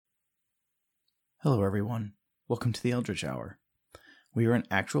Hello everyone, welcome to the Eldritch Hour. We are an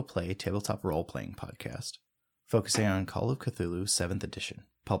actual play tabletop role-playing podcast, focusing on Call of Cthulhu 7th edition,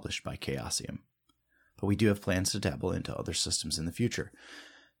 published by Chaosium. But we do have plans to dabble into other systems in the future.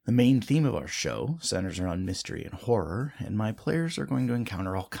 The main theme of our show centers around mystery and horror, and my players are going to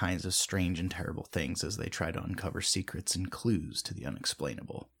encounter all kinds of strange and terrible things as they try to uncover secrets and clues to the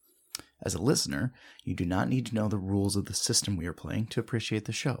unexplainable. As a listener, you do not need to know the rules of the system we are playing to appreciate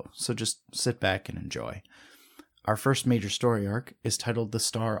the show, so just sit back and enjoy. Our first major story arc is titled The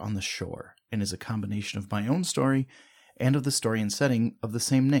Star on the Shore, and is a combination of my own story and of the story and setting of the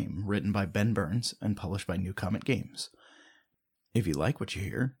same name, written by Ben Burns and published by New Comet Games. If you like what you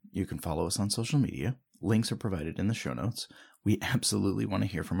hear, you can follow us on social media. Links are provided in the show notes. We absolutely want to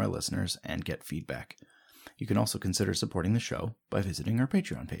hear from our listeners and get feedback. You can also consider supporting the show by visiting our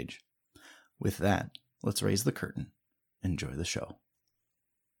Patreon page. With that, let's raise the curtain. Enjoy the show.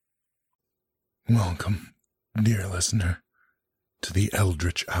 Welcome, dear listener, to the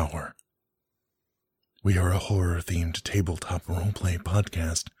Eldritch Hour. We are a horror-themed tabletop roleplay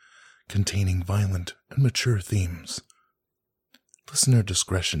podcast containing violent and mature themes. Listener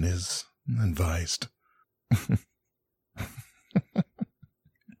discretion is advised.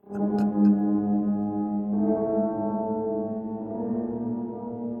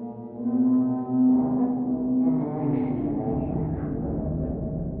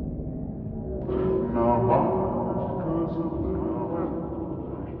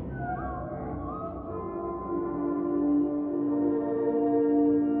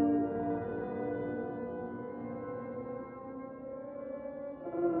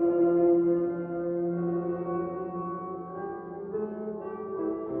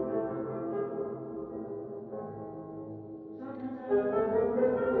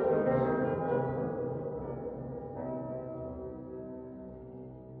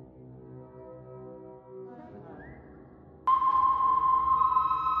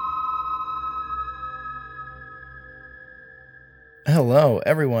 Hello,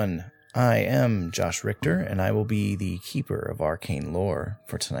 everyone. I am Josh Richter, and I will be the keeper of arcane lore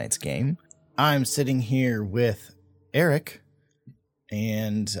for tonight's game. I'm sitting here with Eric,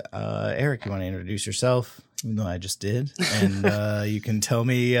 and Eric, you want to introduce yourself? Even though I just did, and you can tell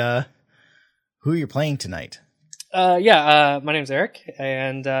me who you're playing tonight. My name's Eric,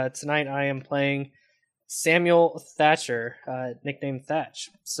 and tonight I am playing Samuel Thatcher, nicknamed Thatch.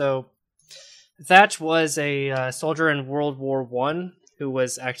 So Thatch was a soldier in World War I who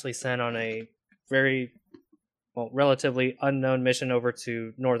was actually sent on a relatively unknown mission over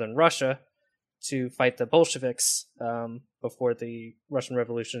to northern Russia to fight the Bolsheviks before the Russian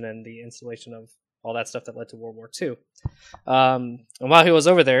Revolution and the installation of all that stuff that led to World War II. And while he was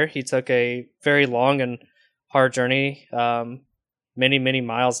over there, he took a very long and hard journey, many, many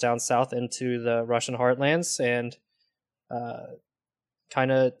miles down south into the Russian heartlands, and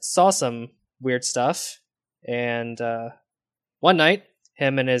kind of saw some weird stuff. And one night,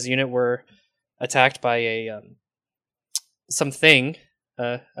 him and his unit were attacked by a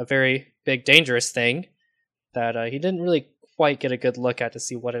very big, dangerous thing that he didn't really quite get a good look at to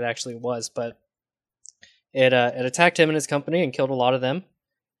see what it actually was. But it attacked him and his company and killed a lot of them,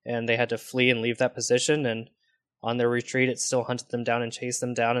 and they had to flee and leave that position. And on their retreat, it still hunted them down and chased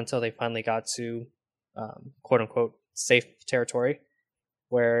them down until they finally got to quote unquote safe territory,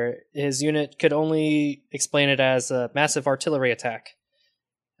 where his unit could only explain it as a massive artillery attack.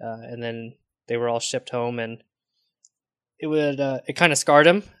 And then they were all shipped home, and it kind of scarred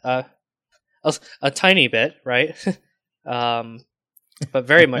him a tiny bit, right? But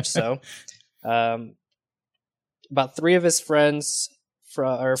very much so. About three of his friends,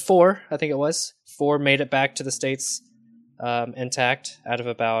 or four, I think it was, four made it back to the States intact out of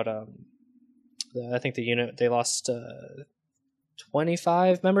about, I think the unit, they lost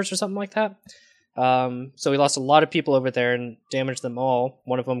 25 members or something like that. So we lost a lot of people over there and damaged them all.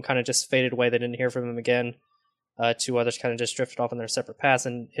 One of them kind of just faded away. They didn't hear from him again. Two others kind of just drifted off on their separate paths.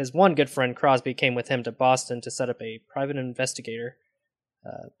 And his one good friend, Crosby, came with him to Boston to set up a private investigator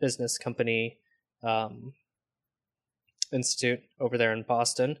business company institute over there in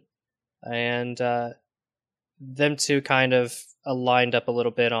Boston. And them two kind of aligned up a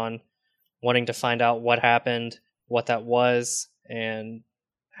little bit on wanting to find out what happened, what that was, and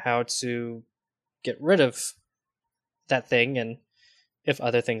how to get rid of that thing, and if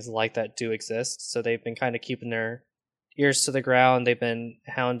other things like that do exist. So they've been kind of keeping their ears to the ground. They've been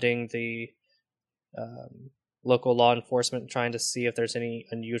hounding the local law enforcement, trying to see if there's any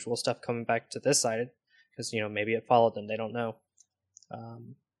unusual stuff coming back to this side, because maybe it followed them. They don't know.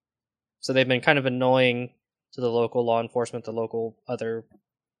 So they've been kind of annoying to the local law enforcement, the local other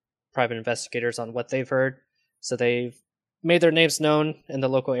private investigators on what they've heard. So they've made their names known in the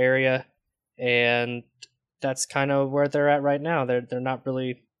local area, and that's kind of where they're at right now. They're not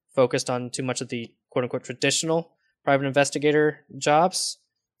really focused on too much of the quote unquote traditional private investigator jobs.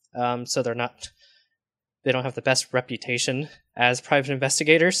 So they don't have the best reputation as private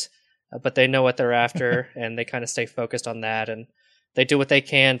investigators, but they know what they're after, and they kind of stay focused on that, and they do what they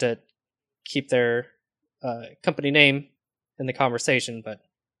can to keep their company name in the conversation, but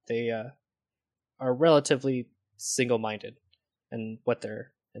they are relatively single-minded in what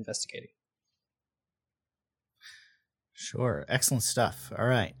they're investigating. Sure. Excellent stuff. All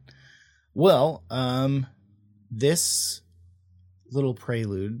right. Well, this little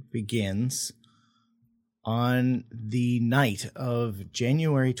prelude begins on the night of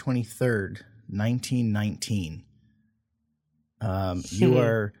January 23rd, 1919. You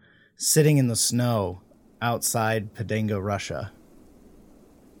are sitting in the snow outside Padenga, Russia.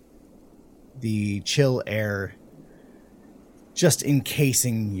 The chill air just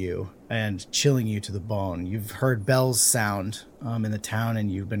encasing you and chilling you to the bone. You've heard bells sound in the town,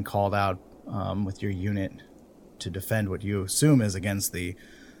 and you've been called out with your unit to defend what you assume is against the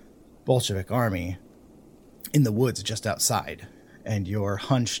Bolshevik army in the woods just outside. And you're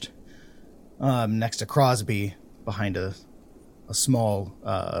hunched next to Crosby behind a small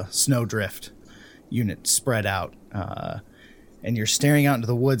snowdrift unit spread out. And you're staring out into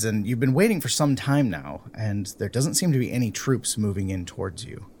the woods, and you've been waiting for some time now, and there doesn't seem to be any troops moving in towards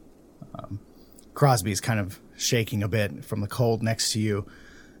you. Crosby's kind of shaking a bit from the cold next to you,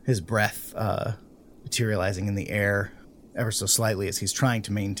 his breath materializing in the air ever so slightly as he's trying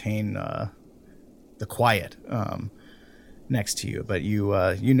to maintain the quiet next to you. But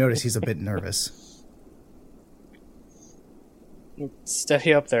you notice he's a bit nervous.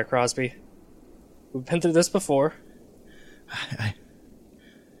 Steady up there, Crosby. We've been through this before. I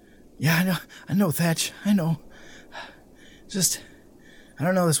know, Thatch. I know. Just, I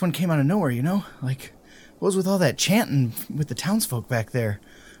don't know, this one came out of nowhere, you know? Like, what was with all that chanting with the townsfolk back there?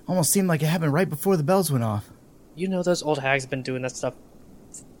 Almost seemed like it happened right before the bells went off. You know those old hags have been doing that stuff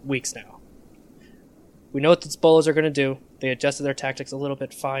for weeks now. We know what the Bolos are going to do. They adjusted their tactics a little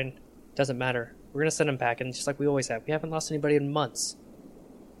bit, fine. Doesn't matter. We're going to send them back, and just like we always have. We haven't lost anybody in months.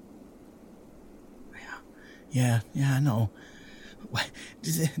 Yeah, I know. What,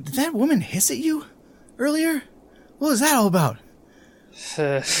 did that woman hiss at you earlier? What was that all about?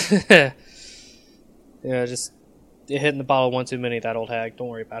 Yeah, just hitting the bottle one too many, that old hag. Don't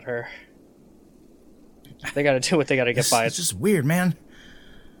worry about her. They gotta do what they gotta get by. It's just weird, man.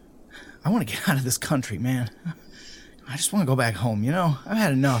 I want to get out of this country, man. I just want to go back home, you know? I've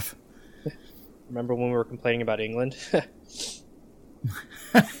had enough. Remember when we were complaining about England?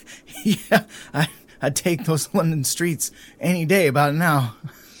 Yeah, I'd take those London streets any day about it now.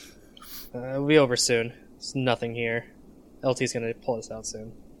 It'll be over soon. There's nothing here. LT's gonna pull us out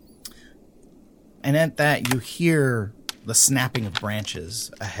soon. And at that, you hear the snapping of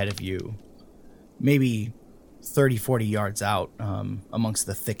branches ahead of you. Maybe 30, 40 yards out amongst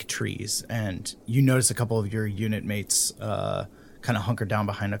the thick trees. And you notice a couple of your unit mates kind of hunker down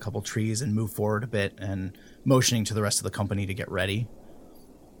behind a couple trees and move forward a bit and motioning to the rest of the company to get ready.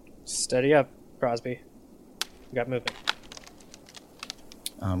 Steady up, Crosby. We got movement.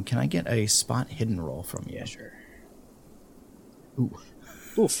 Can I get a spot hidden roll from you? Yeah, sure. Ooh.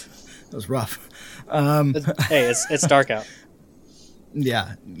 Oof. That was rough. Hey, it's dark out.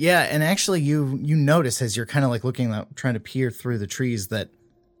 Yeah, and actually you notice as you're kind of like looking out, trying to peer through the trees, that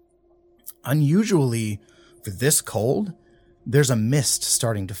unusually for this cold, there's a mist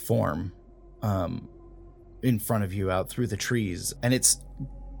starting to form in front of you out through the trees, and it's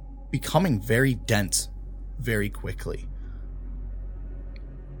becoming very dense very quickly.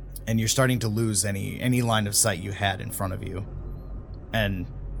 And you're starting to lose any line of sight you had in front of you. And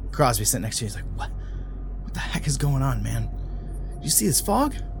Crosby sitting next to you, he's like, What the heck is going on, man? You see this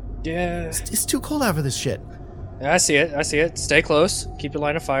fog? Yeah. It's too cold out for this shit. Yeah, I see it. Stay close. Keep your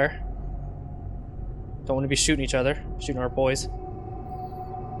line of fire. Don't want to be shooting each other. Shooting our boys.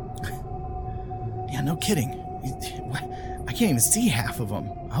 Yeah, no kidding. I can't even see half of them.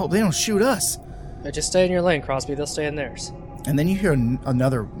 I hope they don't shoot us. Just stay in your lane, Crosby. They'll stay in theirs. And then you hear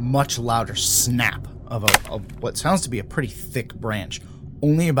another much louder snap of what sounds to be a pretty thick branch,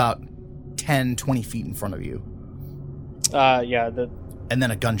 only about 10, 20 feet in front of you. Yeah, and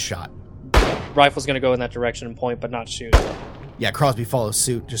then a gunshot. Rifle's gonna go in that direction and point, but not shoot. Yeah, Crosby follows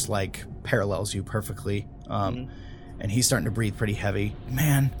suit, just like parallels you perfectly. And he's starting to breathe pretty heavy.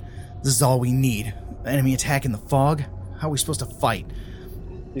 Man, this is all we need. Enemy attack in the fog? How are we supposed to fight?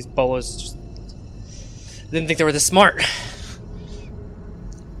 These bolos just didn't think they were this smart.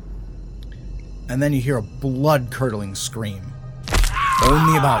 And then you hear a blood-curdling scream.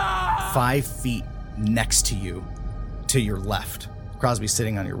 Only about 5 feet next to you, to your left. Crosby's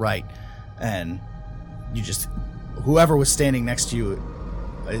sitting on your right. And you just... Whoever was standing next to you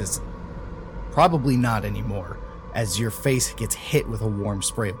is probably not anymore, as your face gets hit with a warm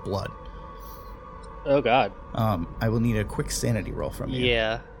spray of blood. Oh, God. I will need a quick sanity roll from you.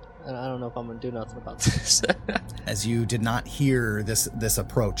 Yeah. I don't know if I'm going to do nothing about this. As you did not hear this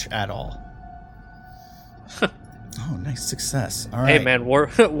approach at all. Oh, nice success. All right. Hey, man,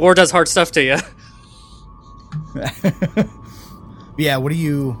 war does hard stuff to you. Yeah, what are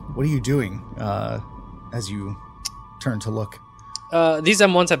you doing as you turn to look? These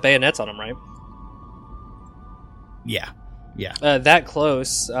M1s have bayonets on them, right? Yeah. That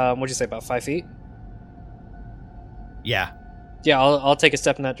close. What'd you say, about 5 feet? Yeah. Yeah, I'll take a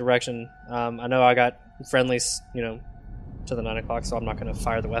step in that direction. I know I got friendlies, to the 9 o'clock, so I'm not going to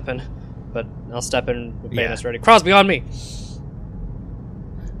fire the weapon. But I'll step in with bayonets ready. Crosby, on me!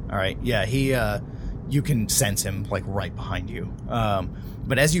 All right. Yeah, you can sense him, like, right behind you.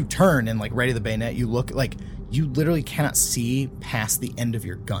 But as you turn and, like, ready the bayonet, you look, like, you literally cannot see past the end of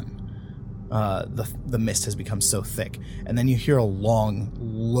your gun. The mist has become so thick. And then you hear a long,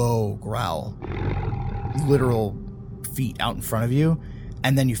 low growl. Literal feet out in front of you.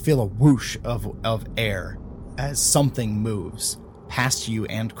 And then you feel a whoosh of air as something moves past you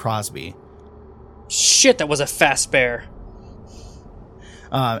and Crosby. Shit, that was a fast bear.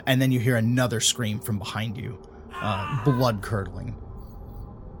 And then you hear another scream from behind you. Blood-curdling.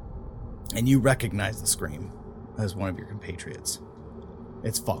 And you recognize the scream as one of your compatriots.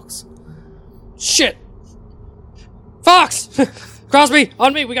 It's Fox. Shit! Fox! Crosby,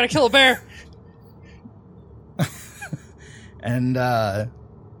 on me! We gotta kill a bear! And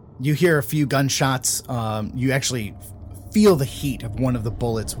you hear a few gunshots. You actually feel the heat of one of the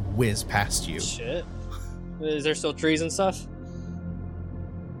bullets whiz past you. Shit. Is there still trees and stuff?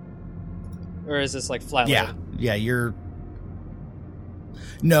 Or is this like flat land? Yeah, you're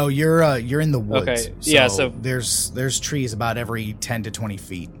in the woods. Okay, yeah, so there's trees about every 10 to 20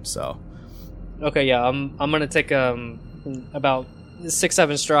 feet, so. Okay, yeah, I'm gonna take about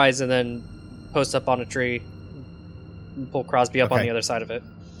 6-7 strides and then post up on a tree and pull Crosby up on the other side of it.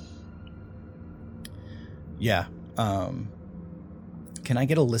 Yeah. Can I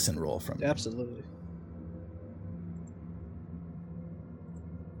get a listen roll from you? Absolutely.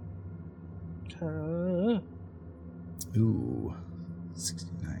 Ooh,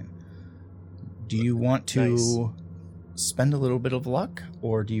 69. Do you want to spend a little bit of luck,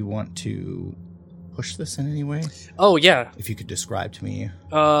 or do you want to push this in any way? Oh yeah. If you could describe to me.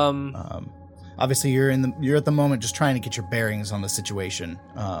 Obviously, you're at the moment just trying to get your bearings on the situation.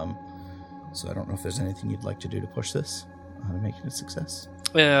 So I don't know if there's anything you'd like to do to push this, to make it a success.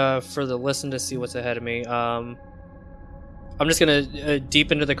 For the listen to see what's ahead of me. I'm just gonna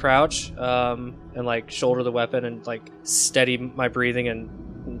deep into the crouch and like shoulder the weapon and like steady my breathing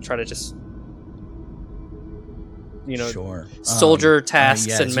and try to just sure. soldier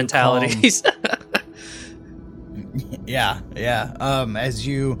tasks and mentalities. Yeah. As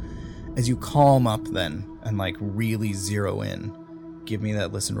you calm up then and like really zero in, give me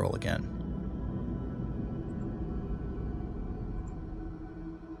that listen roll again.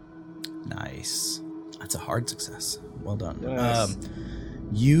 Nice. That's a hard success. Well done. Nice.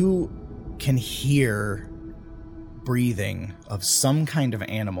 You can hear breathing of some kind of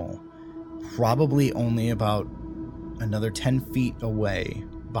animal, probably only about another 10 feet away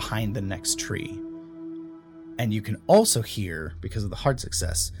behind the next tree. And you can also hear, because of the hard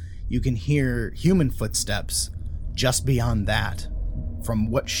success, you can hear human footsteps just beyond that from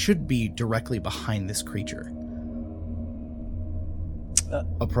what should be directly behind this creature.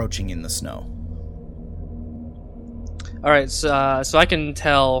 Approaching in the snow. All right, so I can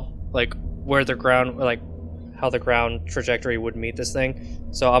tell like where the ground, like how the ground trajectory would meet this thing.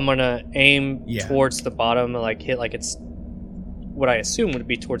 So I'm gonna aim towards the bottom and like hit like it's what I assume would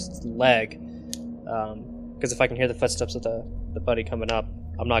be towards its leg. Because if I can hear the footsteps of the buddy coming up,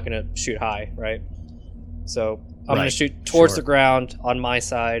 I'm not gonna shoot high, right? So I'm gonna shoot towards the ground on my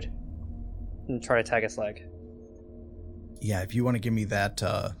side and try to tag its leg. Yeah, if you want to give me that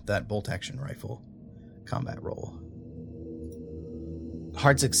bolt action rifle combat roll.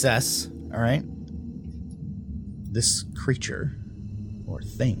 Hard success, all right? This creature or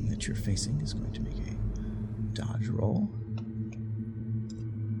thing that you're facing is going to make a dodge roll.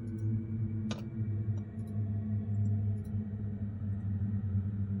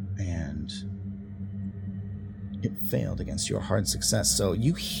 And it failed against your hard success. So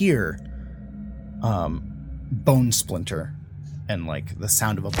you hear bone splinter and like the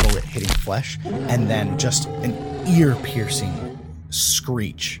sound of a bullet hitting flesh, and then just an ear-piercing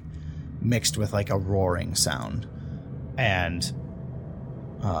screech mixed with like a roaring sound, and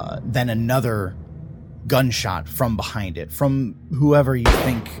then another gunshot from behind it, from whoever you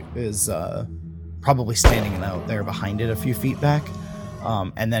think is probably standing out there behind it a few feet back,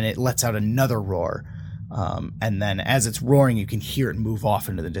 and then it lets out another roar, and then as it's roaring you can hear it move off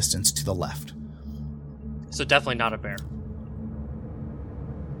into the distance to the left. So definitely not a bear.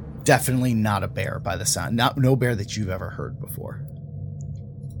 Definitely not a bear by the sound. No bear that you've ever heard before.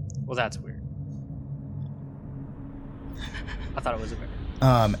 Well, that's weird. I thought it was a bear.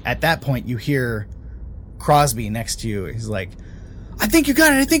 At that point, you hear Crosby next to you. He's like, I think you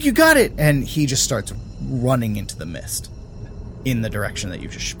got it. I think you got it. And he just starts running into the mist in the direction that you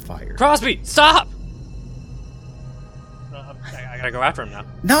just fired. Crosby, stop! I gotta go after him now.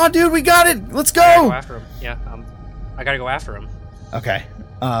 No, dude, we got it. Let's go. I gotta go after him. Yeah, I gotta go after him. Okay.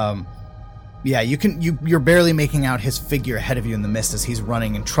 Yeah, you're barely making out his figure ahead of you in the mist as he's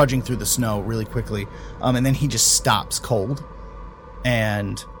running and trudging through the snow really quickly. And then he just stops cold.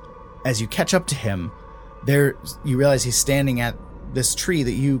 And as you catch up to him, you realize he's standing at this tree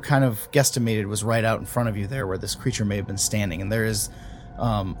that you kind of guesstimated was right out in front of you there where this creature may have been standing. And there is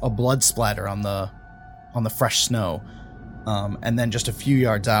a blood splatter on the fresh snow. And then just a few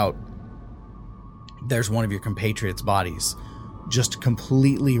yards out, there's one of your compatriots' bodies just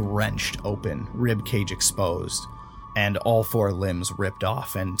completely wrenched open, rib cage exposed, and all four limbs ripped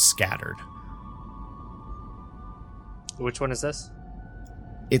off and scattered. Which one is this?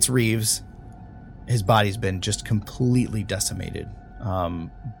 It's Reeves. His body's been just completely decimated.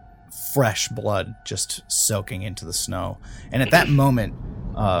 Fresh blood just soaking into the snow. And at that moment,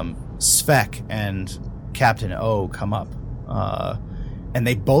 Svek and Captain O come up. And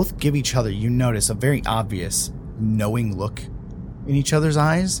they both give each other, you notice, a very obvious knowing look in each other's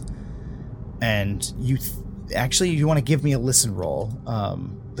eyes. And you want to give me a listen roll.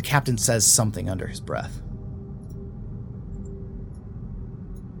 The captain says something under his breath.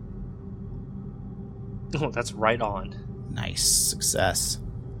 Oh, that's right on. Nice. Success.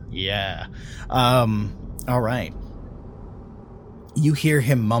 Yeah. All right. You hear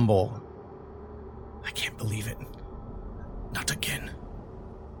him mumble, I can't believe it. Not again.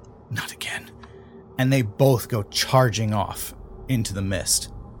 Not again. And they both go charging off into the mist.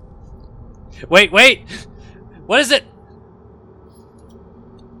 Wait! What is it?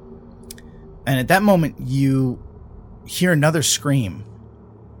 And at that moment, you hear another scream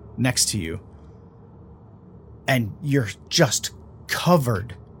next to you. And you're just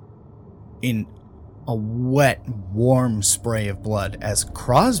covered in a wet, warm spray of blood as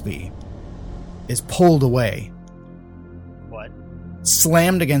Crosby is pulled away. What?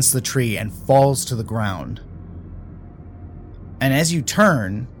 Slammed against the tree and falls to the ground. And as you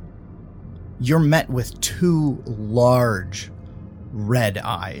turn, you're met with two large red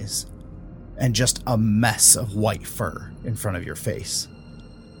eyes and just a mess of white fur in front of your face.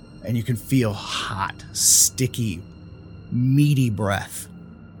 And you can feel hot, sticky, meaty breath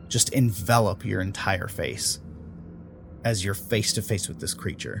just envelop your entire face as you're face to face with this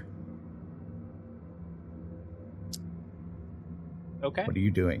creature. Okay. What are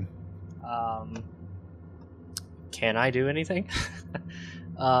you doing? Can I do anything?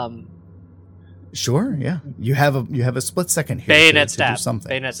 Sure, yeah. You have a split second here bayonet to stab. do something.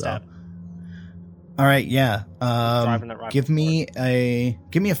 Bayonet stab. All right, yeah. Driving that rifle give me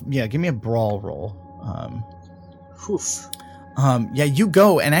a brawl roll. Oof. Yeah, you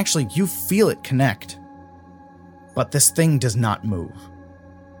go and actually you feel it connect, but this thing does not move.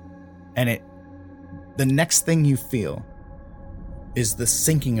 And the next thing you feel is the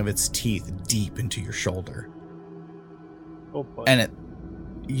sinking of its teeth deep into your shoulder. Oh boy. And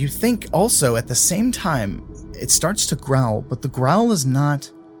you think also at the same time it starts to growl, but the growl is not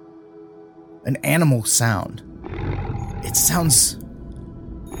an animal sound. It sounds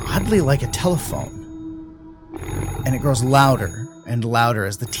oddly like a telephone. And it grows louder and louder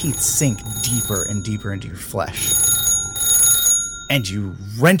as the teeth sink deeper and deeper into your flesh. And you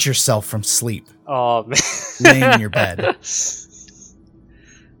wrench yourself from sleep. Oh, man. Laying in your bed.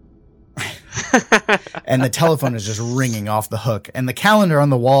 And the telephone is just ringing off the hook. And the calendar on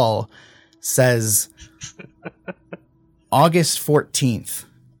the wall says August 14th,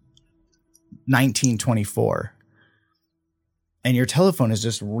 1924. And your telephone is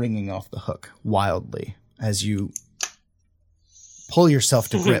just ringing off the hook wildly as you pull yourself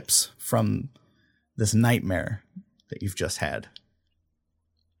to grips from this nightmare that you've just had.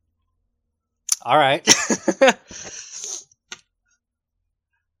 All right.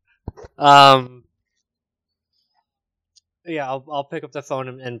 Yeah, I'll pick up the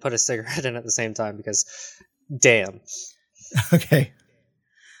phone and put a cigarette in at the same time because, damn. Okay.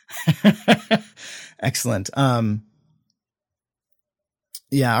 Excellent.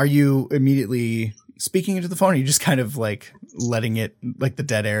 Yeah, are you immediately speaking into the phone, or are you just kind of like letting it, like the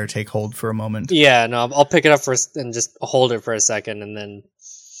dead air, take hold for a moment? Yeah, no, I'll pick it up and just hold it for a second, and then.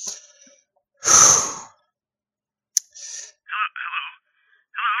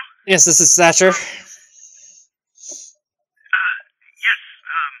 Hello? Yes, this is Thatcher. Yes,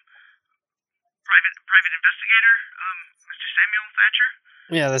 private investigator, Mr. Samuel Thatcher?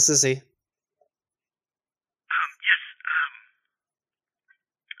 Yeah, this is he. Yes,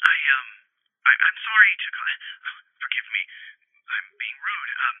 I'm sorry to forgive me, I'm being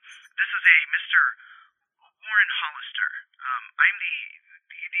rude. This is a Mr. Warren Hollister. I'm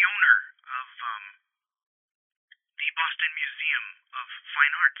the owner of, the Boston Museum of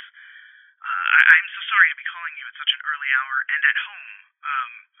Fine Arts. I'm so sorry to be calling you at such an early hour and at home.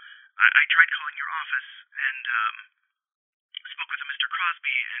 I tried calling your office and spoke with a Mr.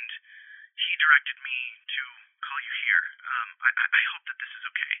 Crosby, and he directed me to call you here. I hope that this is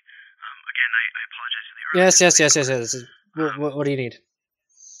okay. Again, I apologize for the early. Yes. What do you need?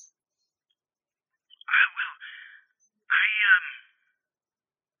 Well, I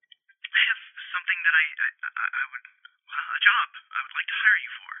have something that I would, a job I would like to hire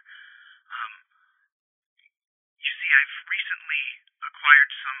you for. You see, I've recently acquired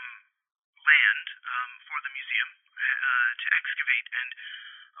some land for the museum to excavate, and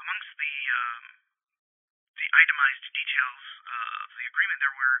amongst the itemized details of the agreement,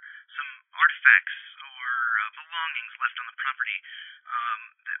 there were some artifacts or belongings left on the property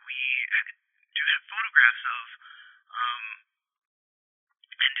that we do have photographs of,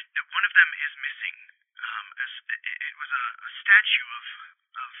 and one of them is missing. As it was a statue of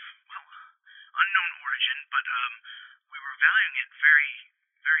well, unknown origin, but we were valuing it very,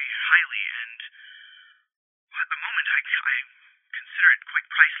 very highly, and at the moment I consider it quite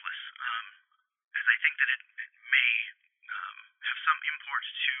priceless, as I think that it may have some import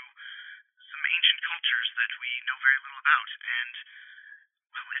to some ancient cultures that we know very little about, and,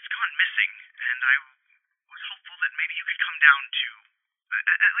 well, it's gone missing, and I was hopeful that maybe you could come down to,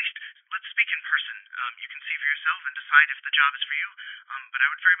 at least, let's speak in person. You can see for yourself and decide if the job is for you, but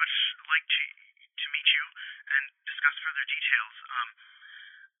I would very much like to meet you and discuss further details.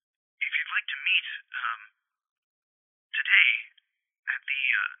 If you'd like to meet, today, at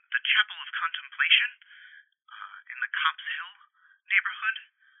the Chapel of Contemplation, in the Cops Hill neighborhood,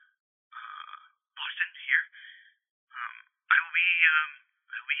 Boston, here, I will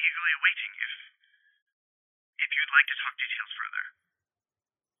be eagerly awaiting if you'd like to talk details further.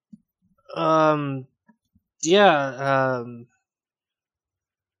 Yeah,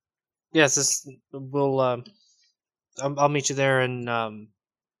 yes, I'll meet you there in,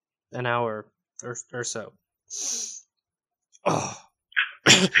 an hour or so. Oh.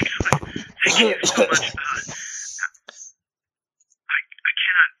 Thank you so much. I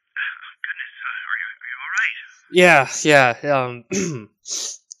cannot. Goodness, are you all right? Yeah.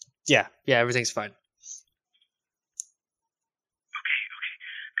 Yeah, everything's fine. Okay,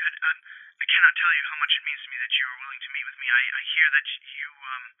 good. I cannot tell you how much it means to me that you are willing to meet with me. I hear that you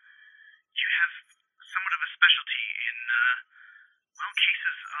have somewhat of a specialty in, well,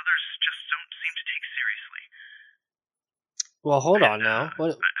 cases others just don't seem to take seriously. Well, hold on now.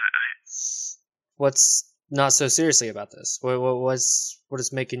 What's not so seriously about this? What is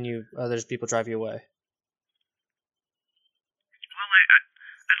making others people drive you away? Well,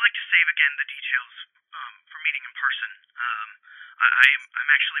 I'd like to save again the details for meeting in person. I'm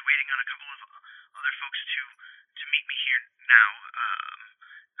actually waiting on a couple of other folks to meet me here now.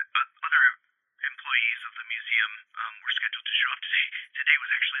 Other employees of the museum were scheduled to show up today. Today was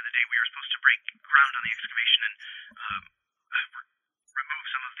actually the day we were supposed to break ground on the excavation and remove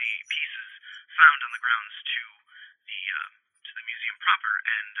some of the pieces found on the grounds to the museum proper.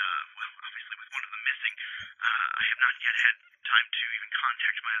 And well, obviously with one of them missing, I have not yet had time to even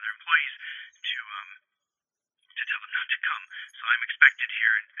contact my other employees to tell them not to come. So I'm expected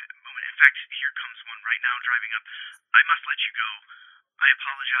here in a moment. In fact, here comes one right now driving up. I must let you go. I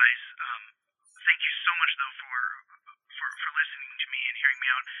apologize. Thank you so much, though, for listening to me and hearing me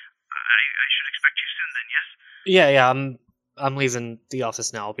out. I should expect you soon, then, yes? Yeah. I'm leaving the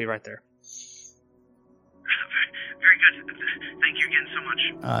office now. I'll be right there. Very good. Thank you again so much.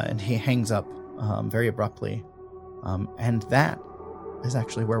 And he hangs up very abruptly. And that is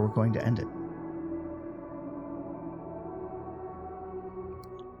actually where we're going to end it.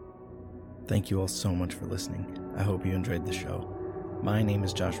 Thank you all so much for listening. I hope you enjoyed the show. My name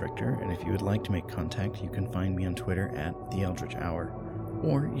is Josh Richter, and if you would like to make contact, you can find me on Twitter at The Eldritch Hour,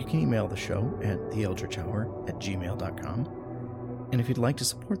 or you can email the show at theeldritchhour@gmail.com. And if you'd like to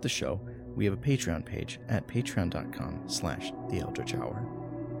support the show, we have a Patreon page at patreon.com/theeldritchhour.